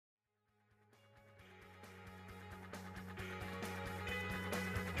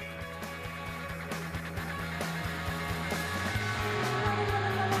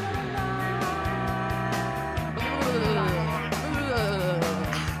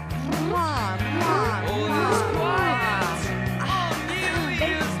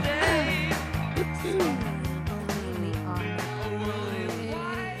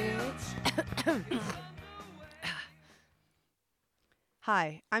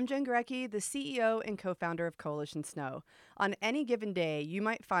Hi, I'm Jen Gurecki, the CEO and co-founder of Coalition Snow. On any given day, you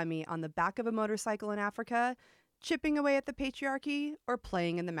might find me on the back of a motorcycle in Africa, chipping away at the patriarchy, or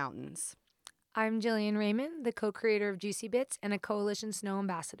playing in the mountains. I'm Jillian Raymond, the co-creator of Juicy Bits and a Coalition Snow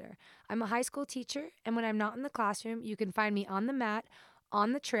ambassador. I'm a high school teacher, and when I'm not in the classroom, you can find me on the mat,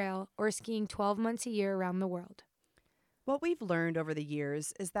 on the trail, or skiing 12 months a year around the world. What we've learned over the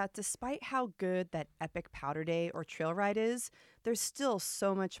years is that despite how good that epic powder day or trail ride is, there's still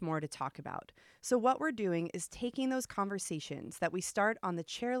so much more to talk about. So, what we're doing is taking those conversations that we start on the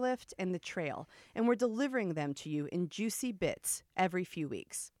chairlift and the trail, and we're delivering them to you in juicy bits every few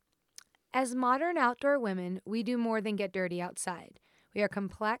weeks. As modern outdoor women, we do more than get dirty outside. We are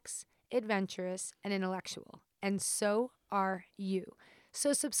complex, adventurous, and intellectual. And so are you.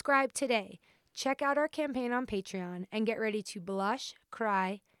 So subscribe today. Check out our campaign on Patreon and get ready to blush,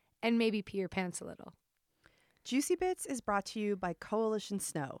 cry, and maybe pee your pants a little. Juicy Bits is brought to you by Coalition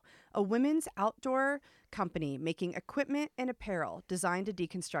Snow, a women's outdoor company making equipment and apparel designed to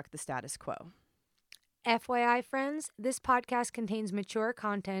deconstruct the status quo. FYI, friends, this podcast contains mature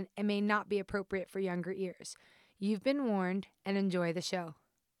content and may not be appropriate for younger ears. You've been warned, and enjoy the show.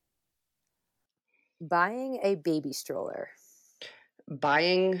 Buying a baby stroller.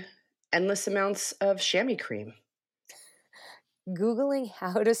 Buying endless amounts of chamois cream. Googling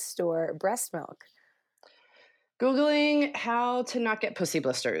how to store breast milk. Googling how to not get pussy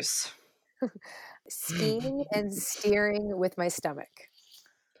blisters. Skiing and steering with my stomach.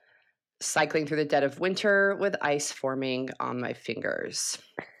 Cycling through the dead of winter with ice forming on my fingers.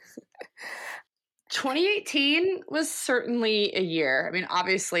 2018 was certainly a year. I mean,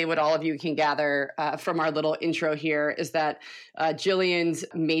 obviously, what all of you can gather from our little intro here is that Jillian's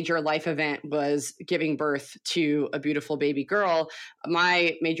major life event was giving birth to a beautiful baby girl.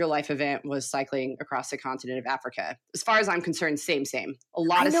 My major life event was cycling across the continent of Africa. As far as I'm concerned, same. A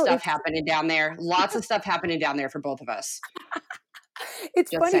lot of stuff happening down there. Lots of stuff happening down there for both of us. It's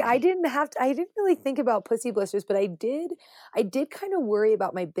Just funny. saying. I didn't really think about pussy blisters, but I did kind of worry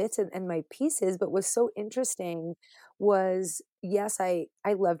about my bits and my pieces. But what's so interesting was, yes, I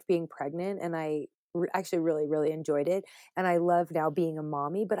loved being pregnant, and I actually really, really enjoyed it. And I love now being a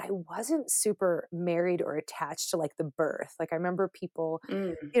mommy, but I wasn't super married or attached to like the birth. Like I remember people,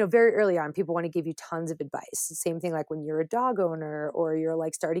 very early on, people want to give you tons of advice. Same thing like when you're a dog owner or you're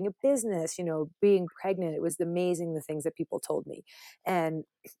like starting a business, being pregnant, it was amazing the things that people told me. And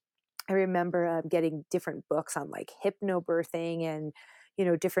I remember getting different books on like hypnobirthing and,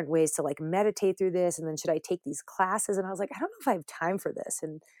 different ways to like meditate through this. And then should I take these classes? And I was like, I don't know if I have time for this.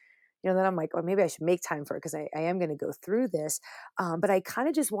 And then I'm like, well, maybe I should make time for it because I am going to go through this. But I kind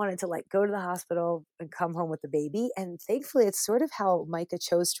of just wanted to like go to the hospital and come home with the baby. And thankfully, it's sort of how Micah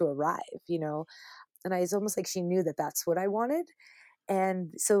chose to arrive, and it's almost like she knew that that's what I wanted.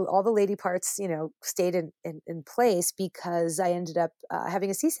 And so all the lady parts, stayed in place because I ended up having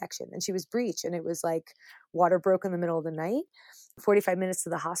a C-section, and she was breech, and it was like water broke in the middle of the night, 45 minutes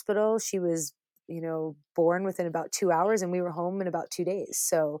to the hospital. She was, born within about 2 hours, and we were home in about 2 days.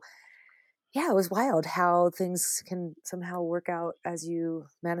 So yeah, it was wild how things can somehow work out as you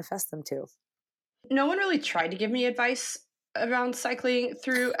manifest them to. No one really tried to give me advice around cycling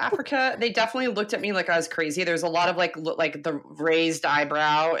through Africa. They definitely looked at me like I was crazy. There's a lot of like the raised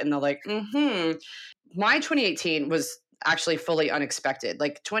eyebrow and the like, My 2018 was actually fully unexpected.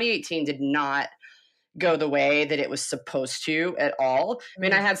 Like 2018 did not go the way that it was supposed to at all. I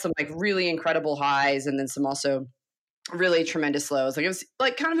mean, I had some like really incredible highs and then some also really tremendous lows. Like it was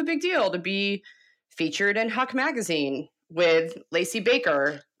like kind of a big deal to be featured in Huck magazine with Lacey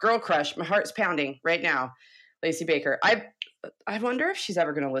Baker, girl crush. My heart's pounding right now. Lacey Baker. I wonder if she's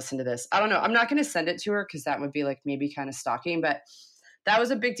ever going to listen to this. I don't know. I'm not going to send it to her because that would be like maybe kind of stalking, but that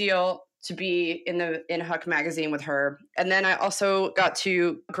was a big deal to be in Huck magazine with her. And then I also got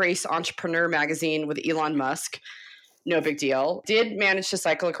to grace Entrepreneur magazine with Elon Musk. No big deal. Did manage to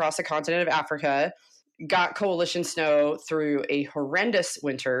cycle across the continent of Africa. Got Coalition Snow through a horrendous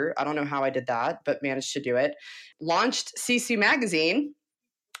winter. I don't know how I did that, but managed to do it. Launched Sisu magazine,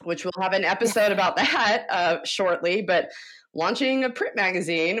 which we'll have an episode about that shortly, but launching a print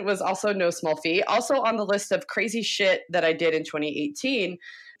magazine was also no small feat. Also on the list of crazy shit that I did in 2018.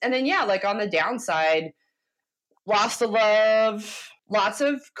 And then, like on the downside, lost a love, lots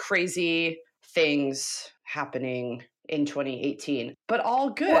of crazy things happening in 2018, but all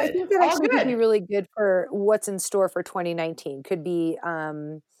good. Well, I think that actually could be really good for what's in store for 2019. Could be,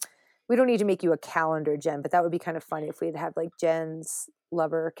 we don't need to make you a calendar, Jen, but that would be kind of funny if we'd have like Jen's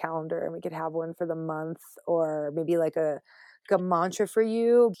lover calendar and we could have one for the month, or maybe like a like a mantra for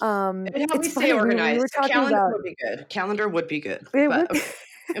you. It'd help me It's stay funny. We were organized. A talking calendar about would be good. Calendar would be good. it But would be.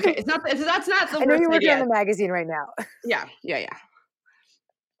 okay, that's not the I know worst you're working on idea. the magazine right now. Yeah.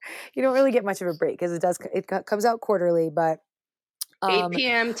 You don't really get much of a break because it comes out quarterly, but 8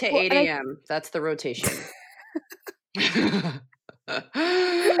 p.m. to well, 8 and a.m. That's the rotation.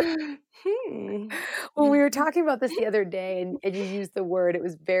 when we were talking about this the other day and you used the word, it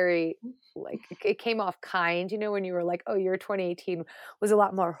was very like it came off kind, when you were like, oh, your 2018 was a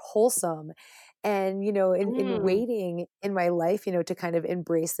lot more wholesome. And, in Mm, waiting in my life, to kind of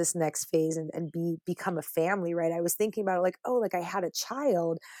embrace this next phase and become a family, right? I was thinking about it like, oh, like I had a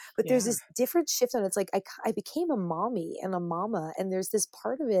child, but there's yeah. this different shift on it. It's like I became a mommy and a mama, and there's this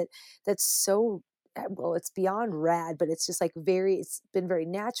part of it that's so well, it's beyond rad, but it's just like it's been very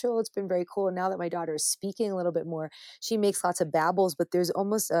natural. It's been very cool. And now that my daughter is speaking a little bit more, she makes lots of babbles, but there's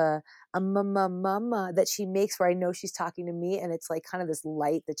almost a mama that she makes where I know she's talking to me. And it's like kind of this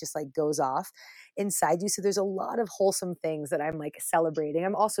light that just like goes off inside you. So there's a lot of wholesome things that I'm like celebrating.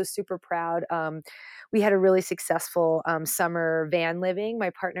 I'm also super proud. We had a really successful summer van living, my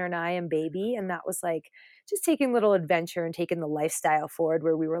partner and I and baby. And that was like, just taking little adventure and taking the lifestyle forward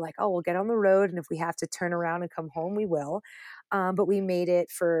where we were like, oh, we'll get on the road. And if we have to turn around and come home, we will. But we made it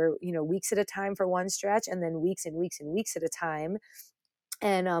for, weeks at a time for one stretch and then weeks and weeks and weeks at a time.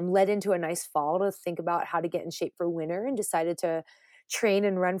 And led into a nice fall to think about how to get in shape for winter and decided to train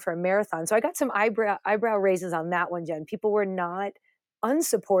and run for a marathon. So I got some eyebrow raises on that one, Jen. People were not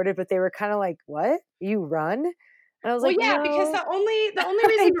unsupportive, but they were kind of like, what? You run? And I was Well, like, yeah, because no, the only I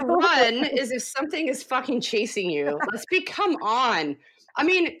reason to don't run run. is if something is fucking chasing you. Come on. I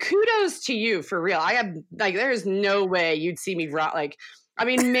mean, kudos to you for real. I have like, there's no way you'd see me run. Like, I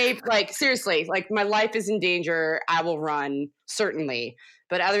mean, maybe like seriously, like my life is in danger. I will run certainly,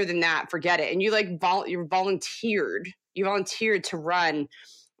 but other than that, forget it. And you like you volunteered. You volunteered to run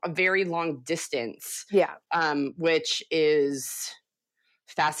a very long distance, Yeah. which is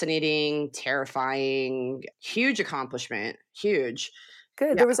fascinating, terrifying, huge accomplishment, huge. Good.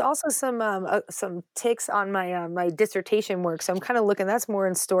 Yeah. There was also some takes on my dissertation work, so I'm kind of looking. That's more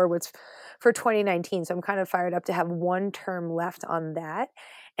in store. What's for 2019? So I'm kind of fired up to have one term left on that,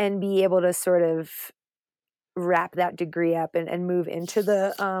 and be able to sort of wrap that degree up and move into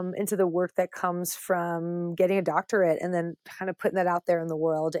the work that comes from getting a doctorate, and then kind of putting that out there in the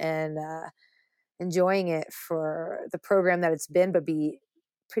world and enjoying it for the program that it's been, but be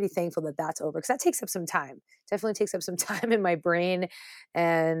pretty thankful that that's over because that takes up some time. Definitely takes up some time in my brain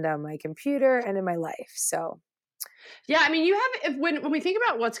and my computer and in my life. So Yeah, I mean, you have when we think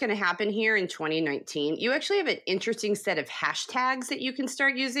about what's going to happen here in 2019, you actually have an interesting set of hashtags that you can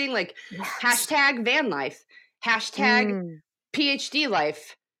start using, like yes. hashtag van life, hashtag Mm. PhD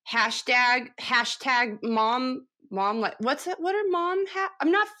life, hashtag mom like what's that? What are mom?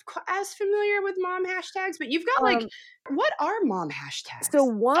 I'm not as familiar with mom hashtags, but you've got like Um, what are mom so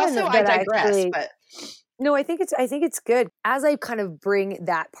hashtags? one Also, I that digress, actually but no, I think it's good. As I kind of bring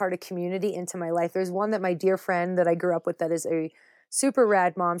that part of community into my life, there's one that my dear friend that I grew up with that is a super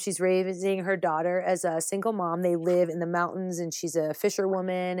rad mom. She's raising her daughter as a single mom. They live in the mountains and she's a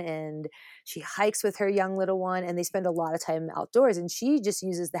fisherwoman and she hikes with her young little one and they spend a lot of time outdoors and she just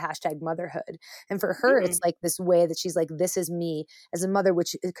uses the hashtag motherhood. And for her, it's like this way that she's like, this is me as a mother,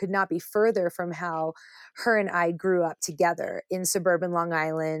 which it could not be further from how her and I grew up together in suburban Long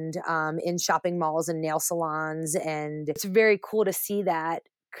Island, in shopping malls and nail salons. And it's very cool to see that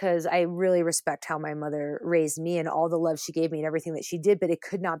because I really respect how my mother raised me and all the love she gave me and everything that she did. But it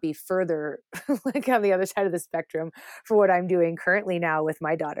could not be further like on the other side of the spectrum for what I'm doing currently now with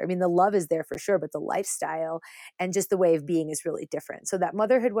my daughter. I mean, the love is there for sure, but the lifestyle and just the way of being is really different. So that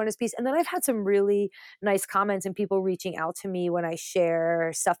motherhood one is piece. And then I've had some really nice comments and people reaching out to me when I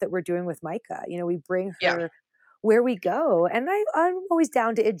share stuff that we're doing with Micah. We bring yeah. her where we go. And I'm always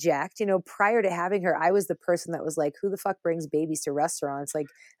down to eject. Prior to having her, I was the person that was like, who the fuck brings babies to restaurants? Like,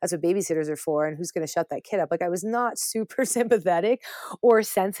 that's what babysitters are for. And who's going to shut that kid up? Like, I was not super sympathetic or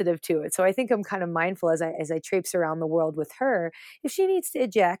sensitive to it. So I think I'm kind of mindful as I traipse around the world with her. If she needs to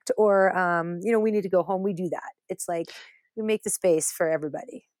eject or, we need to go home, we do that. It's like we make the space for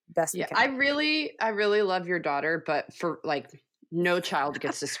everybody best we Yeah, can. I really love your daughter, but for like no child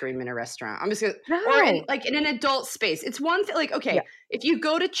gets to scream in a restaurant. I'm just gonna, or in No. like in an adult space. It's one thing. Like, okay, Yeah. if you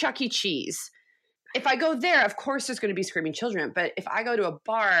go to Chuck E. Cheese, if I go there, of course there's going to be screaming children. But if I go to a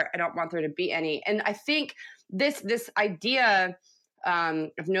bar, I don't want there to be any. And I think this idea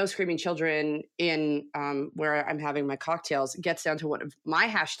of no screaming children in where I'm having my cocktails gets down to one of my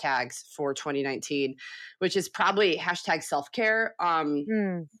hashtags for 2019, which is probably hashtag self care.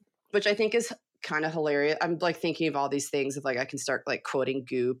 Mm. Which I think is kind of hilarious. I'm like thinking of all these things of like I can start like quoting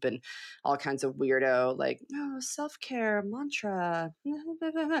Goop and all kinds of weirdo like, oh, self-care mantra.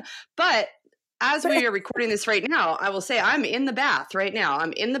 But as we are recording this right now, I will say I'm in the bath right now.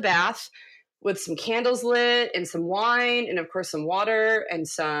 I'm in the bath with some candles lit and some wine and of course some water and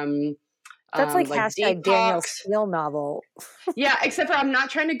some That's like hashtag Danielle detox. Steele novel. Yeah, except for I'm not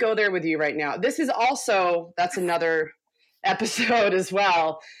trying to go there with you right now. This is also, that's another episode as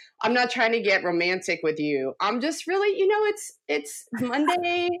well. I'm not trying to get romantic with you. I'm just really, it's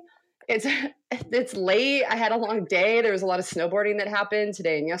Monday. It's late. I had a long day. There was a lot of snowboarding that happened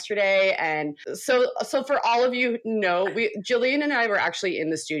today and yesterday. And so for all of you who know, Jillian and I were actually in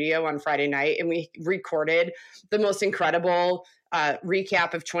the studio on Friday night and we recorded the most incredible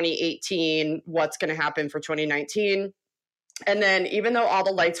recap of 2018, what's going to happen for 2019. And then even though all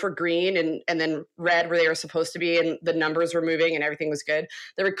the lights were green and then red where they were supposed to be and the numbers were moving and everything was good,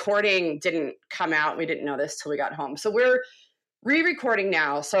 the recording didn't come out. We didn't know this till we got home. So we're re-recording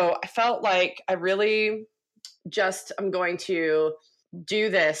now. So I felt like I really just I'm going to do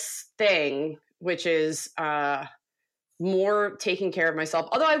this thing, which is more taking care of myself.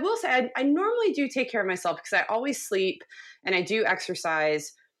 Although I will say I normally do take care of myself because I always sleep and I do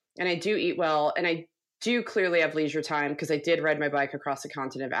exercise and I do eat well and I do clearly have leisure time because I did ride my bike across the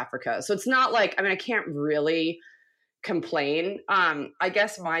continent of Africa. So it's not like, I can't really complain. I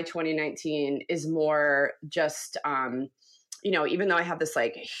guess my 2019 is more just, even though I have this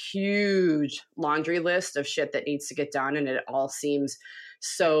like huge laundry list of shit that needs to get done and it all seems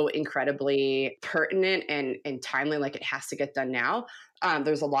so incredibly pertinent and timely, like it has to get done now.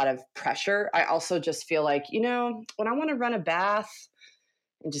 There's a lot of pressure. I also just feel like, when I want to run a bath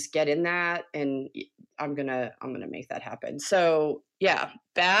and just get in that, and I'm gonna make that happen. So yeah,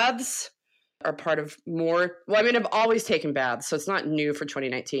 baths are part of more. Well, I've always taken baths, so it's not new for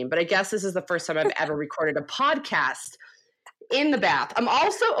 2019. But I guess this is the first time I've ever recorded a podcast in the bath. I'm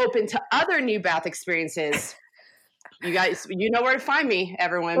also open to other new bath experiences. You guys, you know where to find me,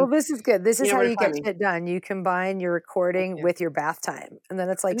 everyone. Well, this is good. This is how you get shit done. You combine your recording with your bath time. And then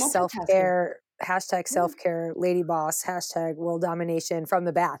it's like self-care, hashtag self-care, lady boss, hashtag world domination from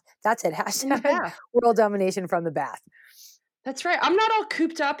the bath. That's it. Hashtag world domination from the bath. That's right. I'm not all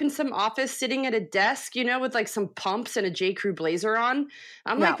cooped up in some office sitting at a desk, with like some pumps and a J. Crew blazer on.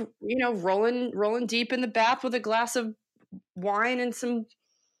 I'm like, rolling deep in the bath with a glass of wine and some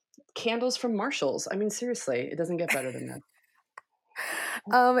candles from Marshall's. Seriously, it doesn't get better than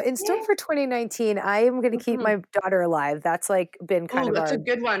that. In store for 2019, I am going to keep my daughter alive. That's like been kind of that's a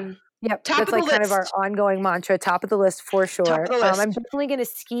good one. Yep, top that's of like the kind list. of our ongoing mantra. Top of the list for sure. Top of the list. I'm definitely going to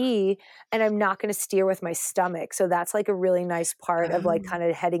ski, and I'm not going to steer with my stomach. So that's like a really nice part of like kind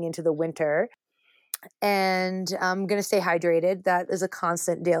of heading into the winter. And I'm going to stay hydrated. That is a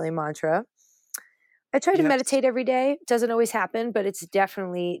constant daily mantra. I try to meditate every day. It doesn't always happen, but it's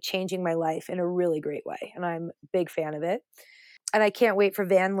definitely changing my life in a really great way. And I'm a big fan of it. And I can't wait for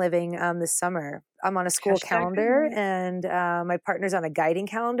van living this summer. I'm on a school calendar and my partner's on a guiding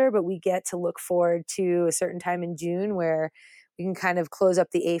calendar, but we get to look forward to a certain time in June where we can kind of close up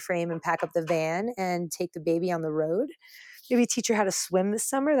the A-frame and pack up the van and take the baby on the road. Maybe teach her how to swim this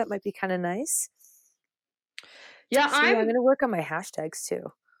summer. That might be kind of nice. Yeah, so I'm going to work on my hashtags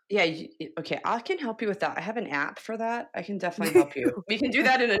too. Yeah. Okay. I can help you with that. I have an app for that. I can definitely help you. We can do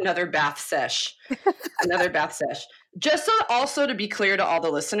that in another bath sesh. Just also to be clear to all the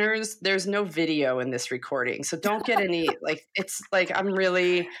listeners, there's no video in this recording. So don't get any, it's like, I'm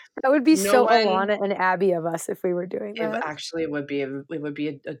really. That would be Alana and Abby of us if we were doing that. It would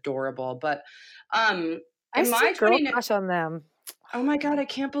be adorable. But I still girl crush on them. Oh my God. I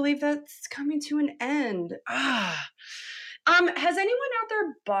can't believe that's coming to an end. Has anyone out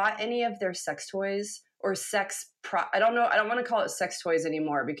there bought any of their sex toys or I don't know. I don't want to call it sex toys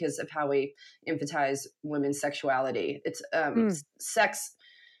anymore because of how we emphasize women's sexuality. It's sex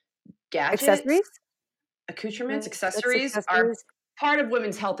gadgets, accessories, accoutrements, accessories are part of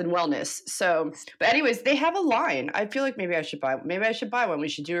women's health and wellness. So, but anyways, they have a line. I feel like maybe I should buy one. We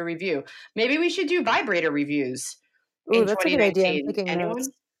should do a review. Maybe we should do vibrator reviews. Ooh, that's a good idea. Anyone? Notes.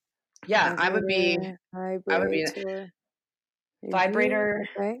 Yeah, I would be. Vibrator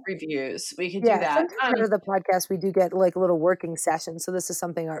reviews. We could do that. Part of the podcast, we do get like a little working session. So this is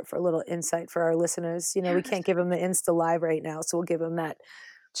something for a little insight for our listeners. We can't give them the Insta Live right now, so we'll give them that.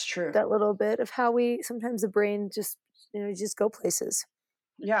 It's true. That little bit of how we sometimes the brain just just go places.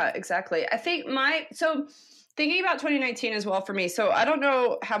 Yeah, exactly. I think thinking about 2019 as well for me. So I don't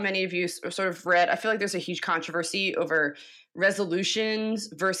know how many of you sort of read. I feel like there's a huge controversy over resolutions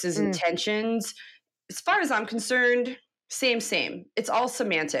versus intentions. As far as I'm concerned. Same. It's all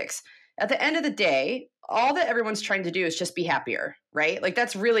semantics. at the end of the day, all that everyone's trying to do is just be happier, right? Like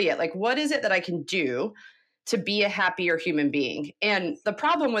that's really it. Like, what is it that I can do to be a happier human being? And the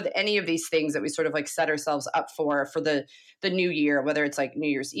problem with any of these things that we sort of like set ourselves up for the new year, whether it's like New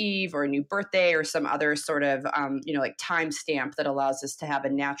Year's Eve or a new birthday or some other sort of like time stamp that allows us to have a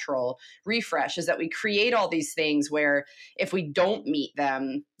natural refresh, is that we create all these things where if we don't meet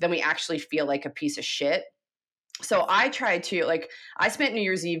them, then we actually feel like a piece of shit. So I tried to, like, I spent New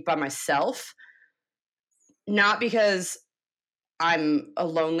Year's Eve by myself, not because I'm a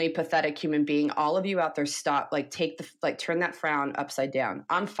lonely, pathetic human being. All of you out there, stop, like, turn that frown upside down.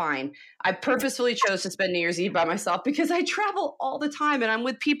 I'm fine. I purposefully chose to spend New Year's Eve by myself because I travel all the time and I'm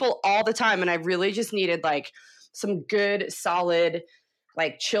with people all the time. And I really just needed like some good, solid,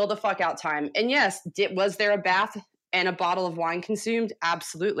 like chill the fuck out time. And yes, was there a bath and a bottle of wine consumed?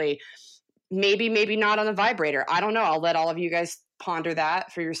 Absolutely. Maybe not on a vibrator. I don't know. I'll let all of you guys ponder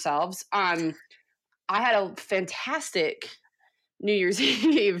that for yourselves. I had a fantastic New Year's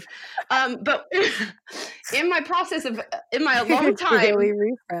Eve. But in my process of, in my long time, daily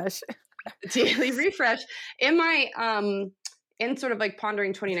refresh, in my, in sort of like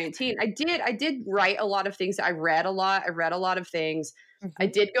pondering 2019, I did write a lot of things. I read a lot of things. I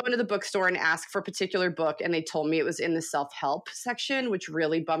did go into the bookstore and ask for a particular book, and they told me it was in the self-help section, which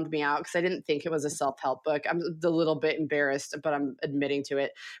really bummed me out because I didn't think it was a self-help book. I'm a little bit embarrassed, but I'm admitting to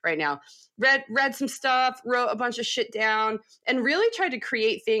it right now. Read some stuff, wrote a bunch of shit down, and really tried to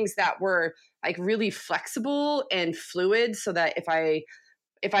create things that were like really flexible and fluid so that if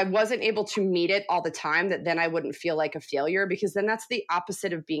I wasn't able to meet it all the time, that then I wouldn't feel like a failure, because then that's the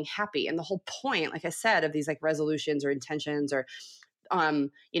opposite of being happy. And the whole point, like I said, of these like resolutions or intentions or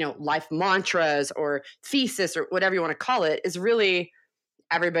life mantras or thesis or whatever you want to call it, is really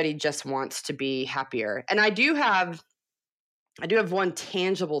everybody just wants to be happier. And I do have one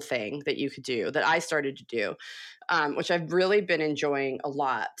tangible thing that you could do that I started to do, which I've really been enjoying a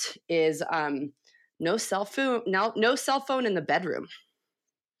lot, is no cell phone in the bedroom.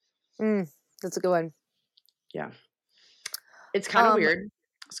 That's a good one. Yeah. It's kind of weird.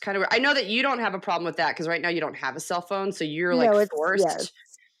 It's kind of weird. I know that you don't have a problem with that because right now you don't have a cell phone. So you're like forced. Yeah, it's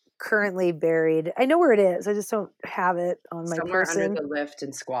currently buried. I know where it is. I just don't have it on my somewhere person. Under the lift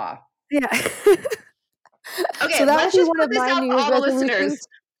in Squaw. Yeah. Okay, so let's just put this out to all the listeners.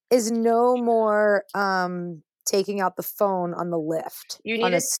 Is no more taking out the phone on the lift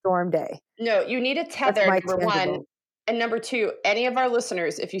on a storm day. No, you need a tether, number one. And number two, any of our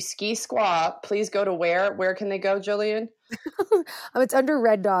listeners, if you ski Squaw, please go to where? Where can they go, Jillian? It's under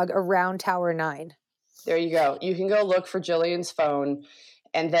Red Dog around Tower 9. There you go. You can go look for Jillian's phone,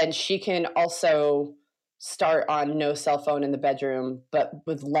 and then she can also start on no cell phone in the bedroom, but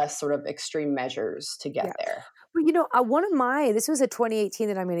with less sort of extreme measures to get there. Well, this was a 2018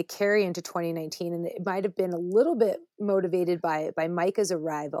 that I'm going to carry into 2019, and it might have been a little bit motivated by Micah's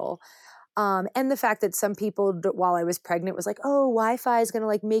arrival. And the fact that some people, while I was pregnant, was like, oh, Wi-Fi is going to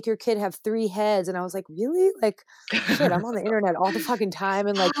like make your kid have 3 heads. And I was like, really? Like, shit, I'm on the internet all the fucking time.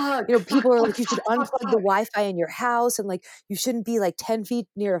 And like, people are like, you should unplug the Wi-Fi in your house. And like, you shouldn't be like 10 feet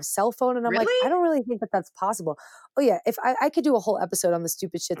near a cell phone. And I'm like, I don't really think that that's possible. Oh yeah. If I could do a whole episode on the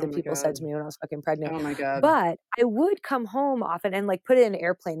stupid shit that people said to me when I was fucking pregnant. Oh my God. But I would come home often and like put it in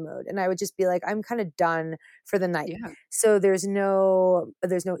airplane mode. And I would just be like, I'm kind of done for the night. Yeah. So there's no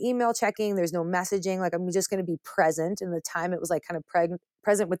email checking. There's no messaging. Like, I'm just going to be present. And the time it was like kind of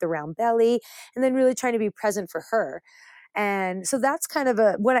present with the round belly, and then really trying to be present for her. And so that's kind of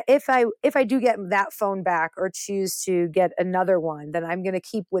if I do get that phone back or choose to get another one, then I'm going to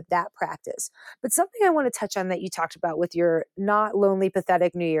keep with that practice. But something I want to touch on that you talked about with your not lonely,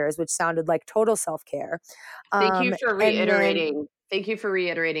 pathetic New Year's, which sounded like total self-care. Thank you for reiterating. Thank you for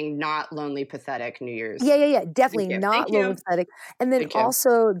reiterating not lonely, pathetic New Year's. Yeah. Definitely not lonely, pathetic. And then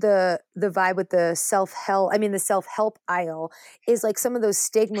also the vibe with the self-help aisle is like some of those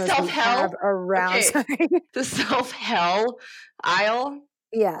stigmas we have around. Okay. The self-help aisle?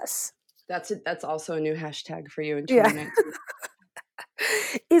 Yes. That's also a new hashtag for you in 2019.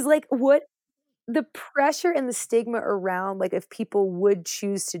 Is like what the pressure and the stigma around, like, if people would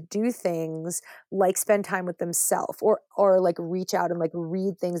choose to do things like spend time with themselves or like reach out and like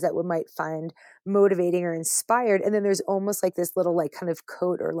read things that might find motivating or inspired. And then there's almost like this little like kind of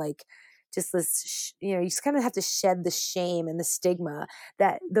coat or like just this, you just kind of have to shed the shame and the stigma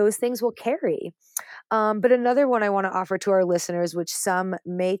that those things will carry. But another one I want to offer to our listeners, which some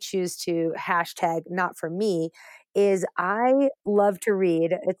may choose to hashtag not for me, is I love to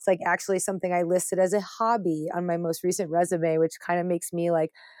read. It's like actually something I listed as a hobby on my most recent resume, which kind of makes me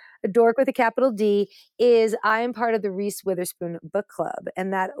like a dork with a capital D, is I am part of the Reese Witherspoon Book Club,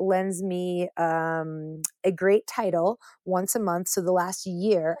 and that lends me a great title once a month. So the last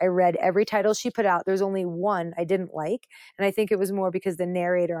year, I read every title she put out. There's only one I didn't like, and I think it was more because the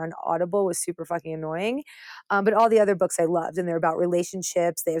narrator on Audible was super fucking annoying. But all the other books I loved, and they're about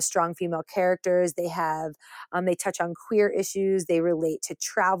relationships. They have strong female characters. They have they touch on queer issues. They relate to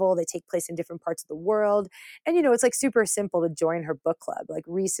travel. They take place in different parts of the world. And, you know, it's like super simple to join her book club. Like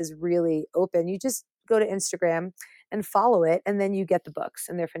Reese is really open. You just go to Instagram and follow it, and then you get the books,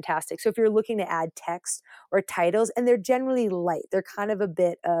 and they're fantastic. So if you're looking to add text or titles, and they're generally light, they're kind of a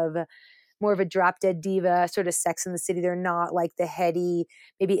bit of more of a drop dead diva, sort of Sex in the City. They're not like the heady,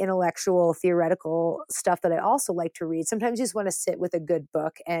 maybe intellectual, theoretical stuff that I also like to read. Sometimes you just want to sit with a good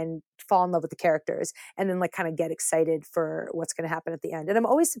book and fall in love with the characters, and then like kind of get excited for what's going to happen at the end. And I'm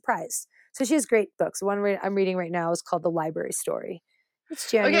always surprised. So she has great books. The one I'm reading right now is called The Library Story. It's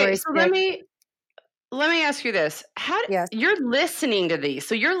January Okay, so 6th. let me ask you this: Yes. you're listening to these?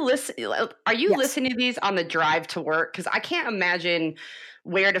 So you're listening. Are you Yes. listening to these on the drive to work? Because I can't imagine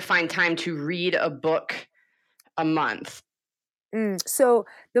where to find time to read a book a month. So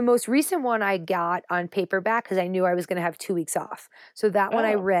the most recent one I got on paperback because I knew I was going to have 2 weeks off. So that one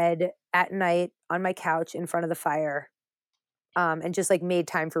I read at night on my couch in front of the fire, and just like made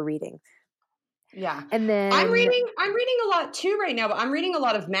time for reading. Yeah. And then I'm reading a lot too right now, but I'm reading a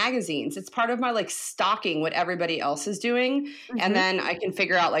lot of magazines. It's part of my like stalking what everybody else is doing. And then I can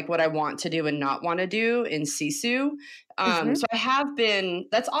figure out like what I want to do and not want to do in Sisu. So I have been,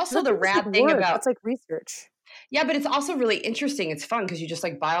 that's also the rad thing about, that's like research. yeah, but it's also really interesting. It's fun because you just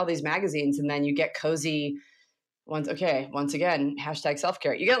like buy all these magazines and then you get cozy. Once again, hashtag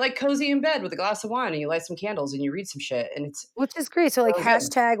self-care. You get like cozy in bed with a glass of wine and you light some candles and you read some shit, and it's Which is great. So like really good.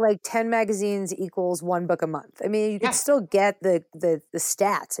 hashtag like 10 magazines equals 1 book a month. I mean, you could still get the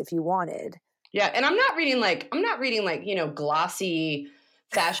stats if you wanted. Yeah, and I'm not reading like you know, glossy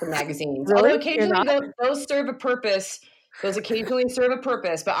fashion magazines. Really? Although occasionally those serve a purpose. Those occasionally serve a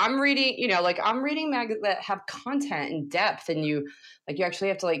purpose, but I'm reading, you know, like I'm reading magazines that have content and depth, and you actually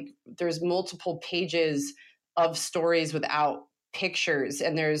have to like, there's multiple pages of stories without pictures,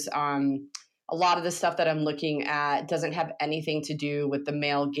 and there's a lot of the stuff that I'm looking at doesn't have anything to do with the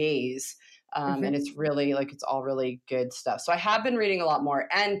male gaze, and it's really like, it's all really good stuff. So I have been reading a lot more,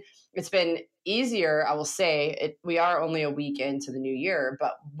 and it's been easier, I will say. We are only a week into the new year,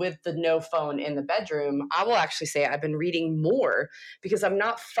 but with the no phone in the bedroom, I will actually say I've been reading more because I'm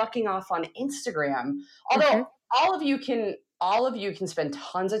not fucking off on Instagram. Although all of you can spend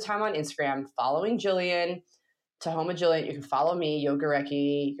tons of time on Instagram following Jillian, Tahoma Jillian. You can follow me,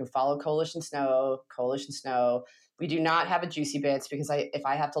 Yogareki. You can follow Coalition Snow. We do not have a Juicy Bits because if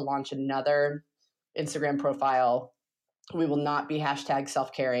I have to launch another Instagram profile, we will not be hashtag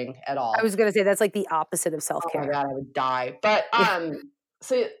self-caring at all. I was going to say that's like the opposite of self-care. Oh my God, I would die. But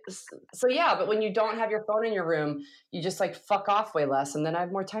so yeah, but when you don't have your phone in your room, you just like fuck off way less, and then I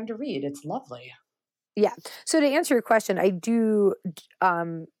have more time to read. It's lovely. Yeah. So to answer your question, I do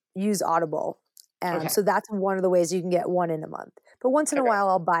use Audible. So that's one of the ways you can get one in a month. But once in a while,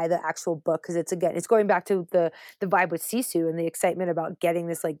 I'll buy the actual book because it's going back to the vibe with Sisu and the excitement about getting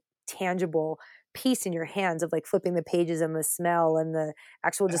this like tangible piece in your hands of like flipping the pages and the smell and the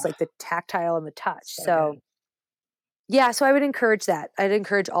actual just like the tactile and the touch. So yeah, so I would encourage that. I'd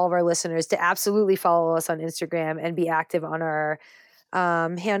encourage all of our listeners to absolutely follow us on Instagram and be active on our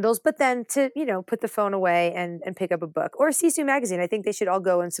handles, but then to, you know, put the phone away and pick up a book or Sisu magazine. I think they should all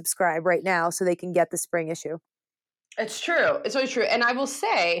go and subscribe right now so they can get the spring issue. It's true. It's always true. And I will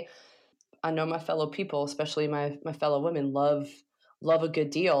say, I know my fellow people, especially my fellow women, love a good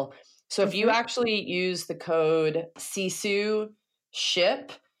deal. So if you actually use the code Sisu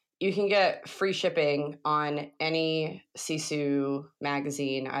ship, you can get free shipping on any Sisu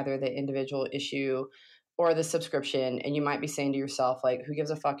magazine, either the individual issue or the subscription. And you might be saying to yourself, like, who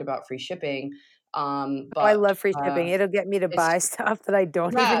gives a fuck about free shipping? But I love free shipping. It'll get me to buy stuff that I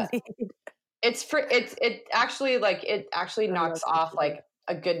don't even need. It's free. It actually knocks off like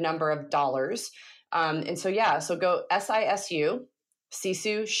a good number of dollars. And so yeah, so go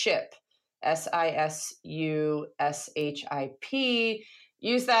Sisu ship, SISUSHIP.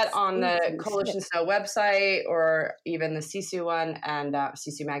 Use that on the Coalition Snow website or even the Sisu one, and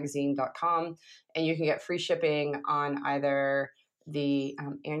sisumagazine.com, and you can get free shipping on either the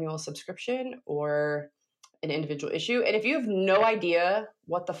annual subscription or an individual issue. And if you have no idea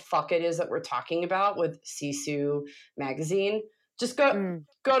what the fuck it is that we're talking about with Sisu magazine, just go to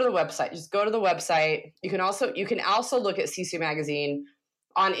the website. Just go to the website. You can also look at Sisu magazine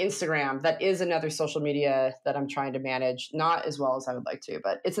on Instagram. That is another social media that I'm trying to manage, not as well as I would like to,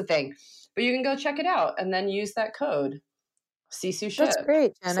 but it's a thing. But you can go check it out and then use that code Sisu That's Ship.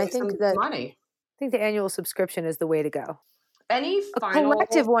 great, Jen. I Save think some that money. the annual subscription is the way to go. Any A final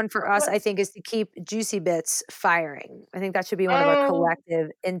collective one for us, I thoughts? think, is to keep Juicy Bits firing. I think that should be one of our Oh, collective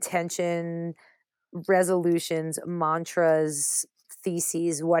intention, resolutions, mantras,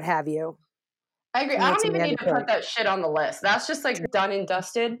 theses, what have you. I agree. I think I it's don't a even need to put mandatory. that shit on the list. That's just like done and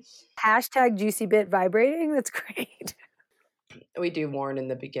dusted. Hashtag Juicy Bit vibrating. That's great. We do warn in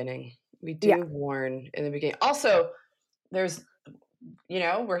the beginning. We Yeah. do warn in the beginning. Also, there's,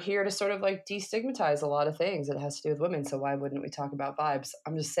 we're here to sort of like destigmatize a lot of things that has to do with women. So why wouldn't we talk about vibes?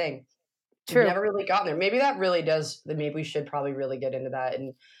 I'm just saying, we've True. never really gotten there. Maybe that really does. Maybe we should probably really get into that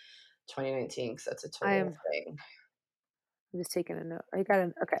in 2019 because that's a total thing. I'm just taking a note. Okay.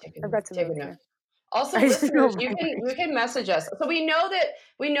 I've got some Take a notes note. here. Also, I just know listeners, you can message us. So we know that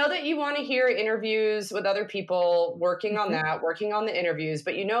you want to hear interviews with other people, working on that, working on the interviews.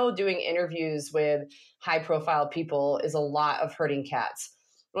 But doing interviews with high profile people is a lot of herding cats.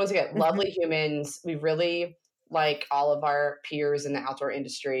 Once again, lovely humans. We really like all of our peers in the outdoor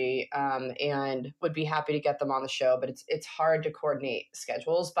industry, and would be happy to get them on the show. But it's hard to coordinate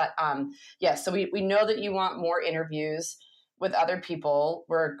schedules. But yes, so we know that you want more interviews with other people.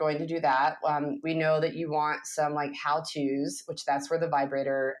 We're going to do that. We know that you want some like how-tos, which that's where the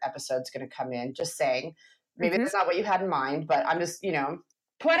vibrator episode's going to come in. Just saying, maybe that's not what you had in mind, but I'm just,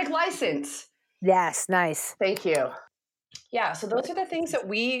 poetic license. Yes, nice. Thank you. Yeah, so those are the things that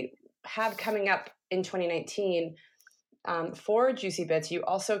we have coming up in 2019. For Juicy Bits, you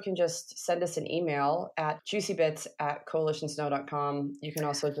also can just send us an email at juicybits@coalitionsnow.com. You can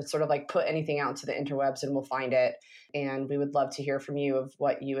also just sort of like put anything out to the interwebs and we'll find it. And we would love to hear from you of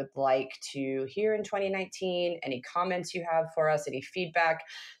what you would like to hear in 2019, any comments you have for us, any feedback.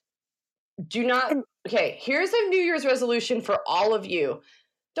 Okay, here's a New Year's resolution for all of you.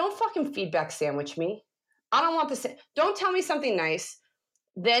 Don't fucking feedback sandwich me. I don't want this. Don't tell me something nice,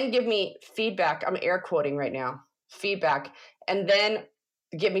 then give me feedback. I'm air quoting right now. Feedback, and then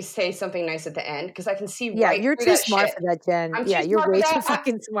say something nice at the end because I can see right you're through too that smart shit. for that, Jen. I'm Yeah, too you're smart for way too that.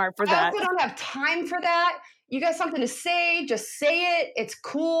 fucking smart for I that. also don't have time for that. You got something to say, just say it. It's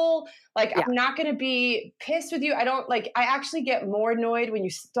cool. Like, I'm not going to be pissed with you. I actually get more annoyed when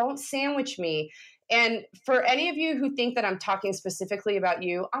you don't sandwich me. And for any of you who think that I'm talking specifically about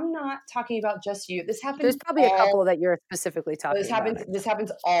you, I'm not talking about just you. This happens. There's probably a couple that you're specifically talking about. This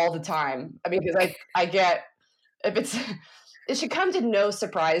happens all the time. I mean, because I get, it should come to no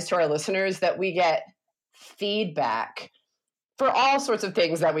surprise to our listeners that we get feedback for all sorts of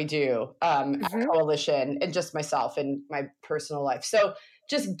things that we do at Coalition, and just myself and my personal life. So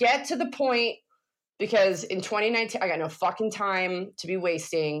just get to the point, because in 2019, I got no fucking time to be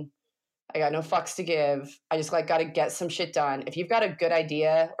wasting. I got no fucks to give. I just got to get some shit done. If you've got a good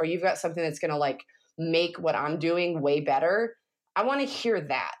idea or you've got something that's going to make what I'm doing way better, I want to hear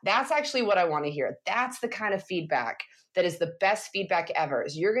that. That's actually what I want to hear. That's the kind of feedback that is the best feedback ever.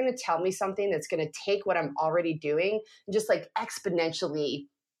 Is you're going to tell me something that's going to take what I'm already doing and just exponentially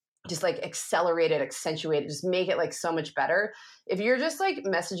just accelerate it, accentuate it, just make it so much better. If you're just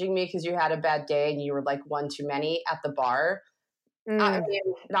messaging me because you had a bad day and you were one too many at the bar, I mean,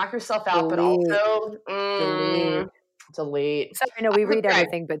 knock yourself out, but also delete. So, we read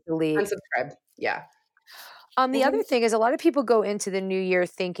everything, but delete. Unsubscribe. Yeah. The other thing is a lot of people go into the new year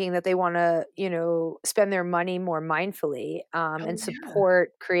thinking that they want to, spend their money more mindfully and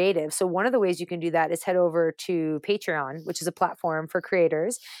support creatives. So one of the ways you can do that is head over to Patreon, which is a platform for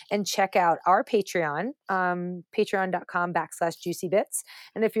creators, and check out our Patreon, patreon.com/juicybits.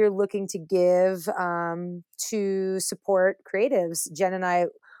 And if you're looking to give to support creatives, Jen and I,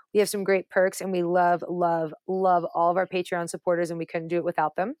 we have some great perks, and we love, love, love all of our Patreon supporters, and we couldn't do it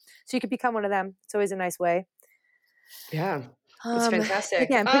without them. So you could become one of them. It's always a nice way. Yeah, it's fantastic.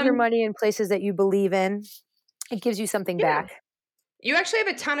 Again, put your money in places that you believe in. It gives you something back. You actually have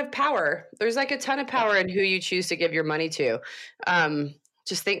a ton of power. There's a ton of power in who you choose to give your money to.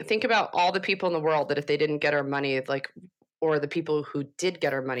 Just think about all the people in the world that if they didn't get our money, or the people who did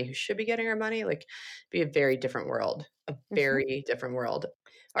get our money, who should be getting our money, be a very different world, a very different world.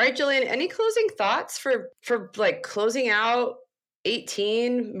 All right, Jillian, any closing thoughts for closing out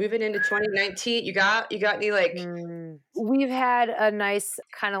 18, moving into 2019? You got any We've had a nice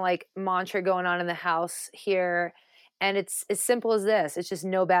kind of mantra going on in the house here, and it's as simple as this. It's just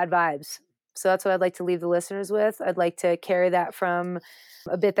no bad vibes. So that's what I'd like to leave the listeners with. I'd like to carry that from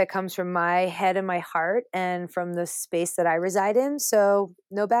a bit that comes from my head and my heart and from the space that I reside in. So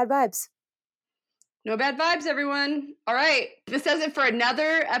no bad vibes. No bad vibes, everyone. All right. This does it for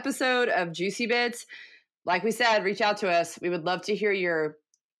another episode of Juicy Bits. Like we said, reach out to us. We would love to hear your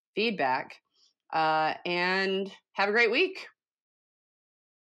feedback. And have a great week.